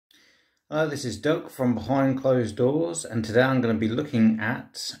Hello, this is Doug from Behind Closed Doors, and today I'm going to be looking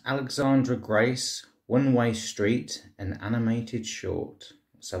at Alexandra Grace, One Way Street, an animated short.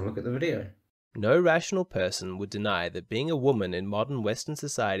 Let's have a look at the video. No rational person would deny that being a woman in modern Western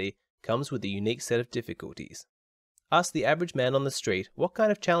society comes with a unique set of difficulties. Ask the average man on the street what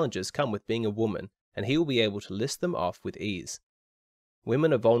kind of challenges come with being a woman, and he will be able to list them off with ease.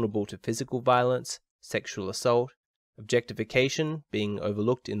 Women are vulnerable to physical violence, sexual assault, objectification, being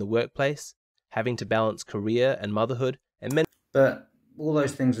overlooked in the workplace, having to balance career and motherhood, and But all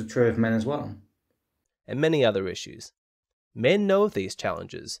those things are true of men as well. And many other issues. Men know of these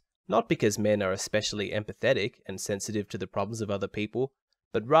challenges, not because men are especially empathetic and sensitive to the problems of other people,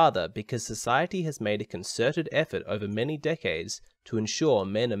 but rather because society has made a concerted effort over many decades to ensure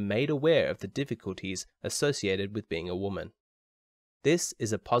men are made aware of the difficulties associated with being a woman. This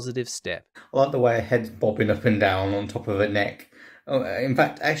is a positive step. I like the way her head's bobbing up and down on top of her neck. Oh, in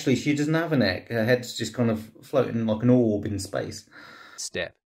fact, actually, she doesn't have a neck. Her head's just kind of floating like an orb in space.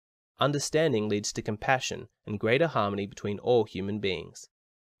 Step. Understanding leads to compassion and greater harmony between all human beings.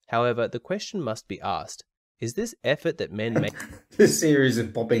 However, the question must be asked, is this effort that men make The series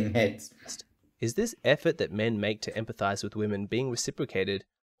of bobbing heads. Is this effort that men make to empathize with women being reciprocated,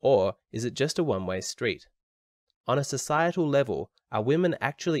 or is it just a one-way street? On a societal level, are women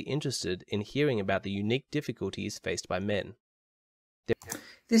actually interested in hearing about the unique difficulties faced by men?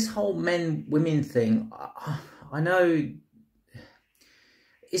 This whole men-women thing, I know,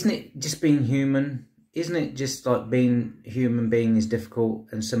 isn't it just being human? Isn't it just like being a human being is difficult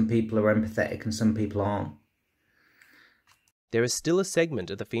and some people are empathetic and some people aren't? There is still a segment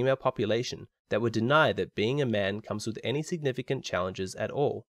of the female population that would deny that being a man comes with any significant challenges at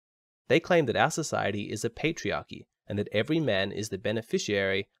all. They claim that our society is a patriarchy and that every man is the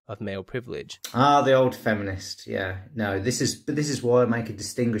beneficiary of male privilege. Ah, the old feminist, yeah. No, this is why I make a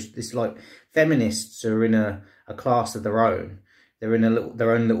distinguish. This, like, feminists are in a class of their own. They're in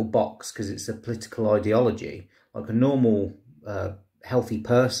their own little box because it's a political ideology. Like a normal, healthy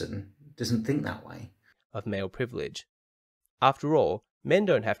person doesn't think that way. Of male privilege. After all, men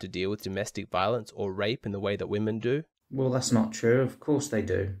don't have to deal with domestic violence or rape in the way that women do. Well, that's not true. Of course they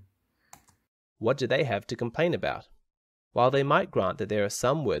do. What do they have to complain about? While they might grant that there are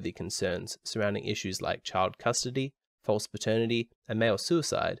some worthy concerns surrounding issues like child custody, false paternity, and male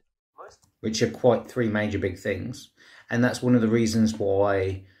suicide, which are quite three major big things, and that's one of the reasons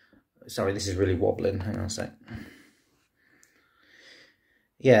why... Sorry, this is really wobbling. Hang on a sec.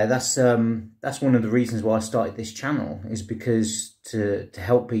 Yeah, that's one of the reasons why I started this channel, is because to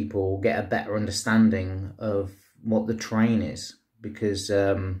help people get a better understanding of what the terrain is, because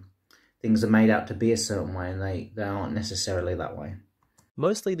things are made out to be a certain way and they aren't necessarily that way.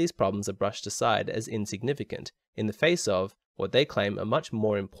 Mostly these problems are brushed aside as insignificant in the face of what they claim are much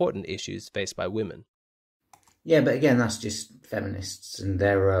more important issues faced by women. Yeah, but again, that's just feminists, and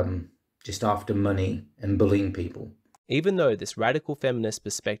they're just after money and bullying people. Even though this radical feminist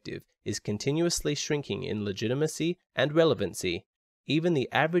perspective is continuously shrinking in legitimacy and relevancy, even the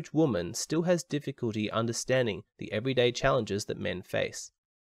average woman still has difficulty understanding the everyday challenges that men face.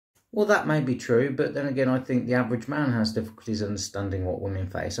 Well, that may be true, but then again, I think the average man has difficulties understanding what women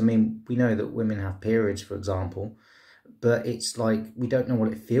face. I mean, we know that women have periods, for example, but it's like we don't know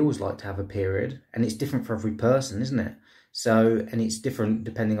what it feels like to have a period, and it's different for every person, isn't it? So, and it's different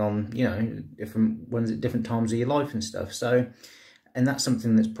depending on, you know, different ones at different times of your life and stuff. So, and that's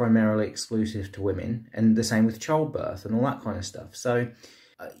something that's primarily exclusive to women, and the same with childbirth and all that kind of stuff. So,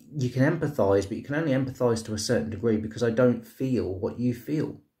 you can empathise, but you can only empathise to a certain degree, because I don't feel what you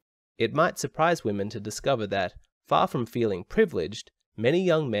feel. It might surprise women to discover that, far from feeling privileged, many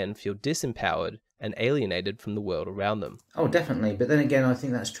young men feel disempowered and alienated from the world around them. Oh, definitely. But then again, I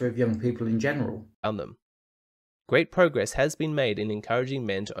think that's true of young people in general. Great progress has been made in encouraging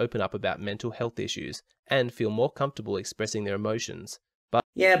men to open up about mental health issues and feel more comfortable expressing their emotions. But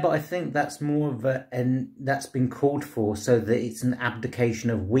I think that's more of that's been called for so that it's an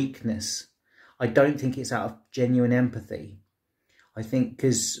abdication of weakness. I don't think it's out of genuine empathy. I think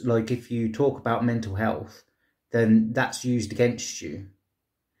because, like, if you talk about mental health, then that's used against you.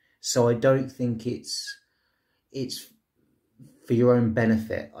 So I don't think it's for your own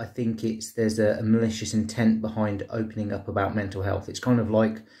benefit. I think there's a malicious intent behind opening up about mental health. It's kind of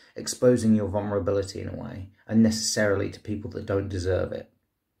like exposing your vulnerability in a way, unnecessarily, to people that don't deserve it.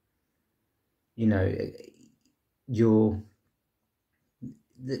 You know,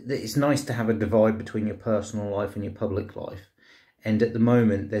 it's nice to have a divide between your personal life and your public life. And at the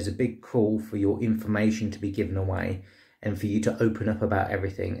moment, there's a big call for your information to be given away and for you to open up about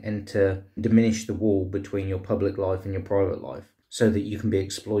everything and to diminish the wall between your public life and your private life. so that you can be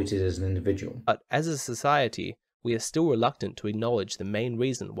exploited as an individual. But as a society, we are still reluctant to acknowledge the main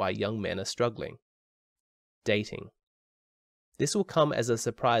reason why young men are struggling. Dating. This will come as a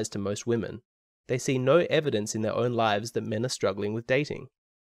surprise to most women. They see no evidence in their own lives that men are struggling with dating.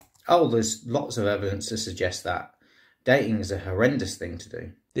 Oh, there's lots of evidence to suggest that. Dating is a horrendous thing to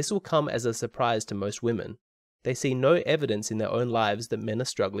do. This will come as a surprise to most women. They see no evidence in their own lives that men are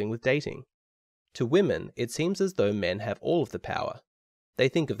struggling with dating. To women, it seems as though men have all of the power. They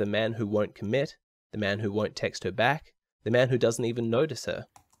think of the man who won't commit, the man who won't text her back, the man who doesn't even notice her.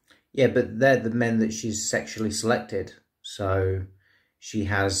 Yeah, but they're the men that she's sexually selected. So she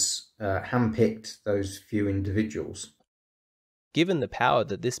has handpicked those few individuals. Given the power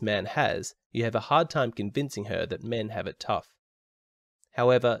that this man has, you have a hard time convincing her that men have it tough.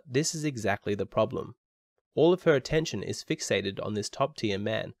 However, this is exactly the problem. All of her attention is fixated on this top-tier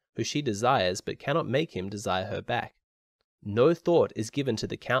man who she desires but cannot make him desire her back. No thought is given to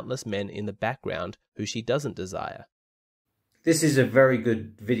the countless men in the background who she doesn't desire. This is a very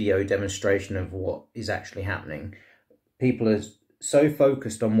good video demonstration of what is actually happening. People are so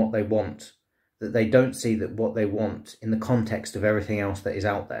focused on what they want that they don't see that what they want in the context of everything else that is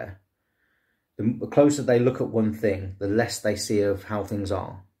out there. The closer they look at one thing, the less they see of how things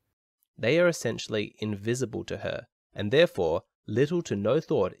are. They are essentially invisible to her, and therefore little to no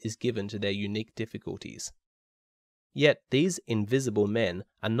thought is given to their unique difficulties. Yet these invisible men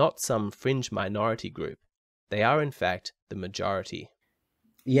are not some fringe minority group. They are in fact the majority.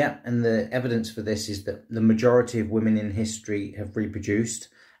 Yeah, and the evidence for this is that the majority of women in history have reproduced,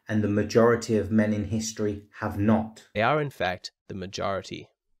 and the majority of men in history have not. They are in fact the majority.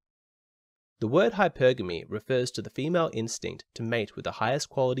 The word hypergamy refers to the female instinct to mate with the highest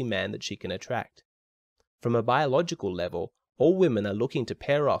quality man that she can attract. From a biological level, all women are looking to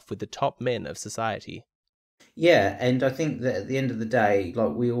pair off with the top men of society. Yeah, and I think that at the end of the day,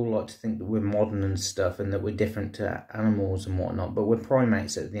 like, we all like to think that we're modern and stuff and that we're different to animals and whatnot, but we're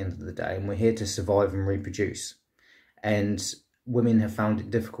primates at the end of the day, and we're here to survive and reproduce. And women have found it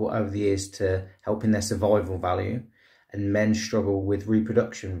difficult over the years to help in their survival value, and men struggle with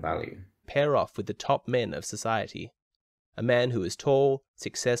reproduction value. Pair off with the top men of society. A man who is tall,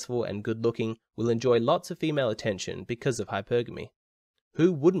 successful, and good-looking will enjoy lots of female attention because of hypergamy.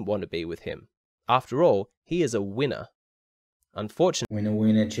 Who wouldn't want to be with him? After all, he is a winner. Unfortunately,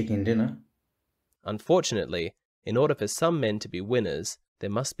 Winner, chicken dinner. Unfortunately, in order for some men to be winners, there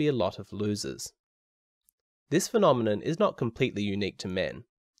must be a lot of losers. This phenomenon is not completely unique to men.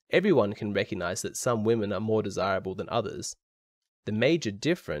 Everyone can recognize that some women are more desirable than others. The major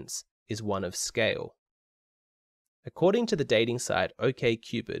difference is one of scale. According to the dating site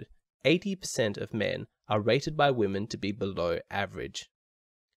OkCupid, 80% of men are rated by women to be below average.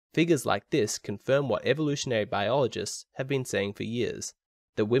 Figures like this confirm what evolutionary biologists have been saying for years,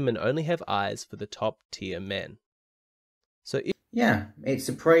 that women only have eyes for the top-tier men. Yeah, it's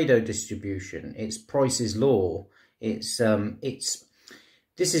a Pareto distribution. It's Price's law. This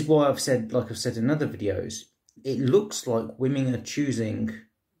is why I've said, like I've said in other videos, it looks like women are choosing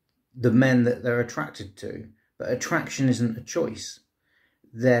the men that they're attracted to, but attraction isn't a choice.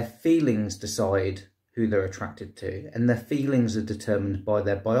 Their feelings decide who they're attracted to, and their feelings are determined by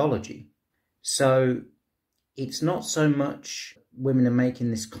their biology. So it's not so much women are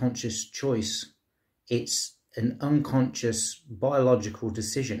making this conscious choice, it's an unconscious biological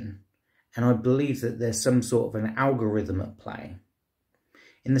decision. And I believe that there's some sort of an algorithm at play.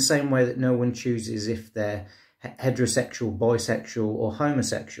 In the same way that no one chooses if they're heterosexual, bisexual, or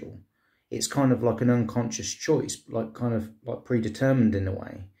homosexual. It's kind of like an unconscious choice, like predetermined in a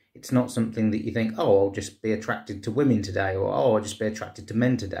way. It's not something that you think, oh, I'll just be attracted to women today, or oh, I'll just be attracted to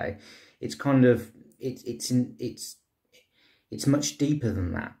men today. It's kind of, it's much deeper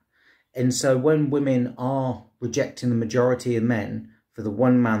than that. And so when women are rejecting the majority of men for the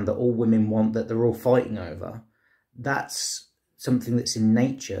one man that all women want, that they're all fighting over, that's something that's in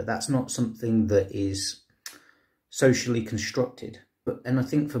nature. That's not something that is socially constructed. And I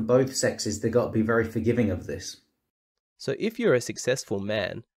think for both sexes, they've got to be very forgiving of this. So if you're a successful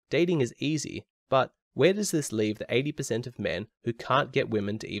man, dating is easy, but where does this leave the 80% of men who can't get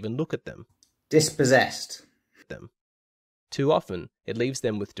women to even look at them? Dispossessed. Too often, it leaves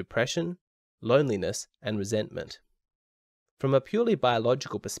them with depression, loneliness, and resentment. From a purely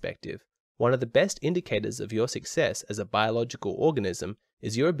biological perspective, one of the best indicators of your success as a biological organism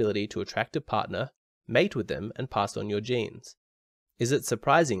is your ability to attract a partner, mate with them, and pass on your genes. Is it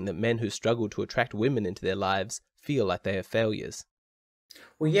surprising that men who struggle to attract women into their lives feel like they are failures?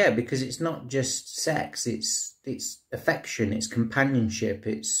 Well, yeah, because it's not just sex, it's affection, it's companionship,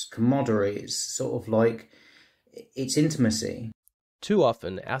 it's camaraderie, it's sort of like, it's intimacy. Too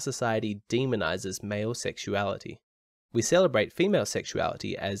often, our society demonizes male sexuality. We celebrate female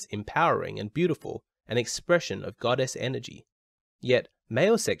sexuality as empowering and beautiful, an expression of goddess energy. Yet,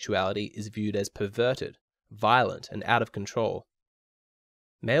 male sexuality is viewed as perverted, violent, and out of control.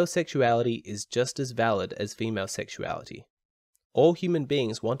 Male sexuality is just as valid as female sexuality. All human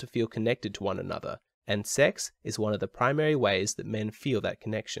beings want to feel connected to one another, and sex is one of the primary ways that men feel that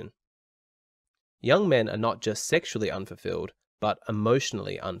connection. Young men are not just sexually unfulfilled, but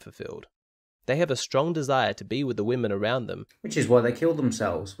emotionally unfulfilled. They have a strong desire to be with the women around them. Which is why they kill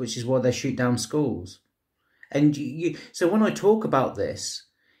themselves, which is why they shoot down schools. And so when I talk about this,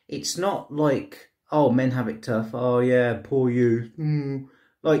 it's not like, oh, men have it tough, oh yeah, poor you.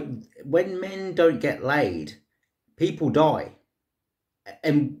 Like, when men don't get laid, people die.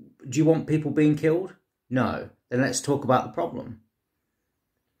 And do you want people being killed? No. Then let's talk about the problem.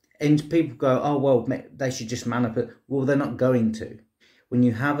 And people go, oh, well, they should just man up. Well, they're not going to. When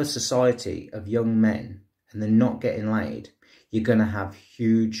you have a society of young men and they're not getting laid, you're going to have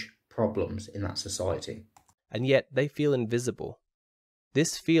huge problems in that society. And yet they feel invisible.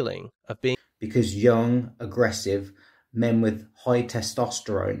 This feeling of being... Because young, aggressive men with high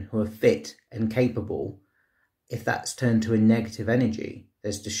testosterone who are fit and capable, if that's turned to a negative energy,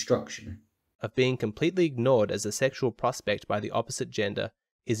 there's destruction. Of being completely ignored as a sexual prospect by the opposite gender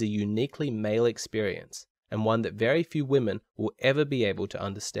is a uniquely male experience, and one that very few women will ever be able to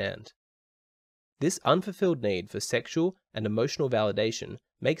understand. This unfulfilled need for sexual and emotional validation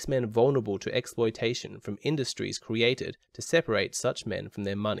makes men vulnerable to exploitation from industries created to separate such men from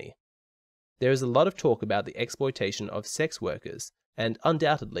their money. There is a lot of talk about the exploitation of sex workers, and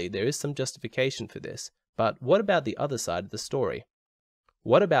undoubtedly there is some justification for this, but what about the other side of the story?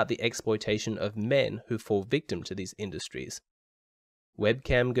 What about the exploitation of men who fall victim to these industries?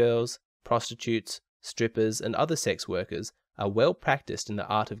 Webcam girls, prostitutes, strippers, and other sex workers are well practiced in the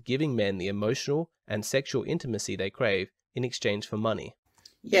art of giving men the emotional and sexual intimacy they crave in exchange for money.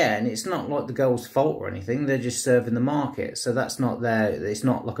 Yeah, and it's not like the girl's fault or anything. They're just serving the market. So that's not it's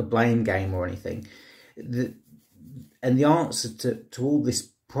not like a blame game or anything. And the answer to all this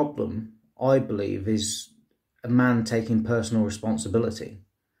problem, I believe, is a man taking personal responsibility.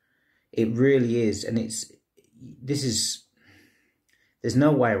 It really is. And there's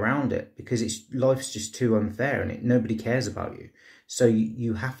no way around it, because life's just too unfair and nobody cares about you. So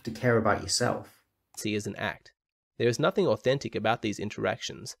you have to care about yourself. See as an act. There is nothing authentic about these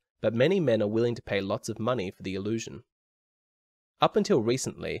interactions, but many men are willing to pay lots of money for the illusion. Up until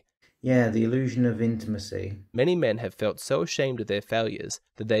recently, yeah, the illusion of intimacy. Many men have felt so ashamed of their failures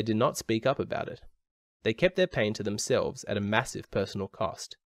that they did not speak up about it. They kept their pain to themselves at a massive personal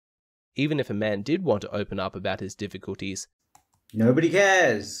cost. Even if a man did want to open up about his difficulties, nobody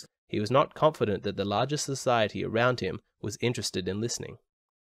cares. He was not confident that the larger society around him was interested in listening.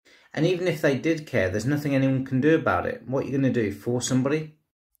 And even if they did care, there's nothing anyone can do about it. What are you going to do, force somebody?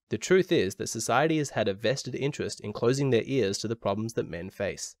 The truth is that society has had a vested interest in closing their ears to the problems that men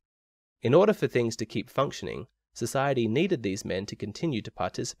face. In order for things to keep functioning, society needed these men to continue to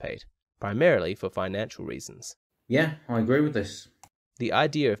participate, primarily for financial reasons. Yeah, I agree with this. The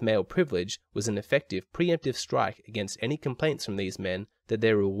idea of male privilege was an effective preemptive strike against any complaints from these men that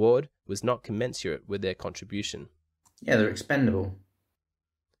their reward was not commensurate with their contribution. Yeah, they're expendable.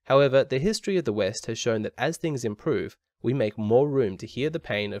 However, the history of the West has shown that as things improve, we make more room to hear the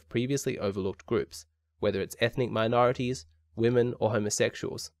pain of previously overlooked groups, whether it's ethnic minorities, women, or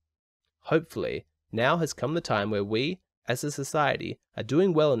homosexuals. Hopefully, now has come the time where we, as a society, are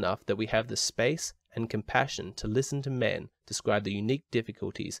doing well enough that we have the space and compassion to listen to men describe the unique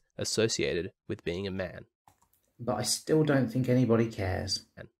difficulties associated with being a man. But I still don't think anybody cares.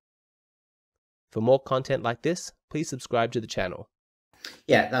 For more content like this, please subscribe to the channel.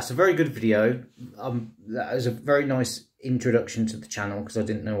 Yeah, that's a very good video. That was a very nice introduction to the channel, because I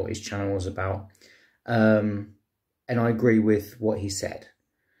didn't know what his channel was about. And I agree with what he said.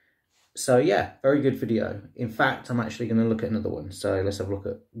 So yeah, very good video. In fact, I'm actually going to look at another one. So let's have a look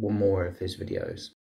at one more of his videos.